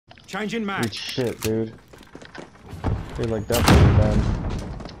Changing mag. Good shit, dude. They're like definitely done.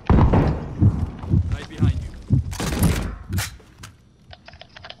 Right behind you.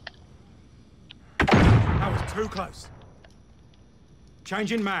 That was too close.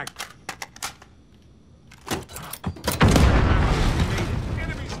 Changing mag.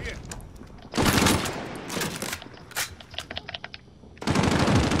 Enemies here.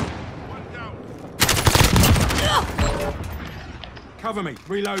 One down. Cover me.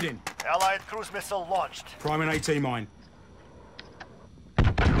 Reloading. Allied cruise missile launched. Priming AT mine.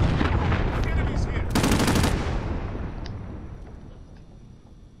 Enemies here.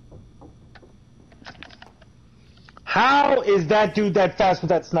 How is that dude that fast with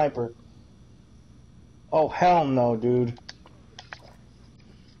that sniper? Oh, hell no, dude.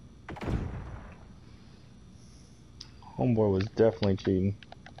 Homeboy was definitely cheating.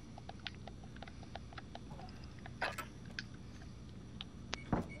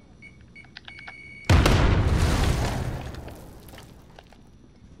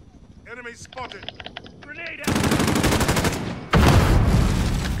 Enemy spotted. Grenade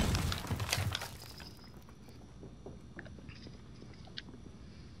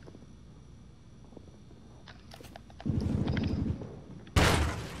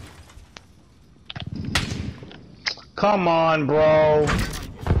Come on, bro.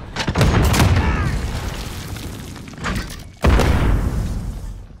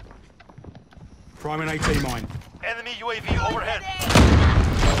 Priming AT mine. Enemy UAV overhead.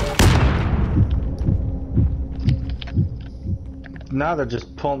 Now they're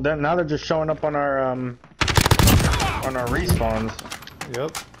just pulling. Now they're just showing up on our respawns.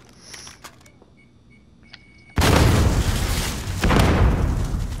 Yep.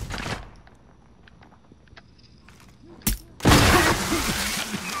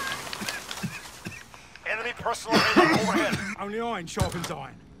 Enemy personal radar overhead. Only iron sharpens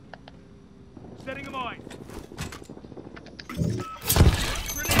iron. Setting a mine.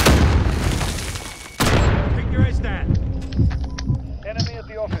 Keep your heads down. Enemy at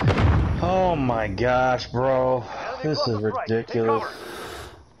the office. Oh my gosh, bro. This is ridiculous.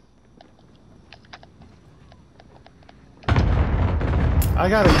 I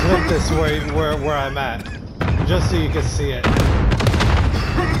gotta clip this where I'm at, just so you can see it.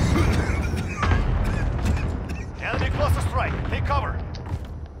 Enemy cluster strike. Take cover.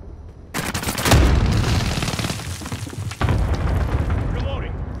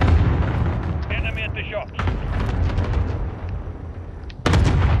 Reloading. Enemy at the shops.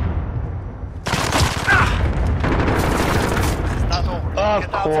 It's not over. Of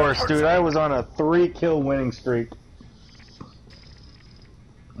Get out course, there. dude. I was on a 3-kill winning streak.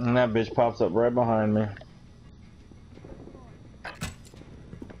 And that bitch pops up right behind me.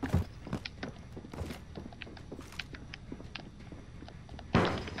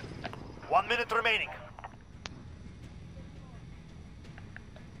 One minute remaining.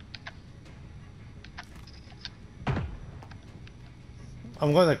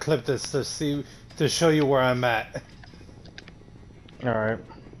 I'm gonna clip this to show you where I'm at. Alright.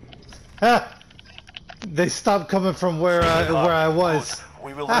 Ha! They stopped coming from where I was.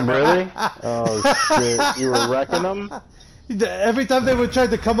 We will Really? Oh shit. You were wrecking them? Every time they would try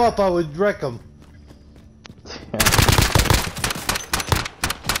to come up, I would wreck them.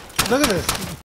 Look at this.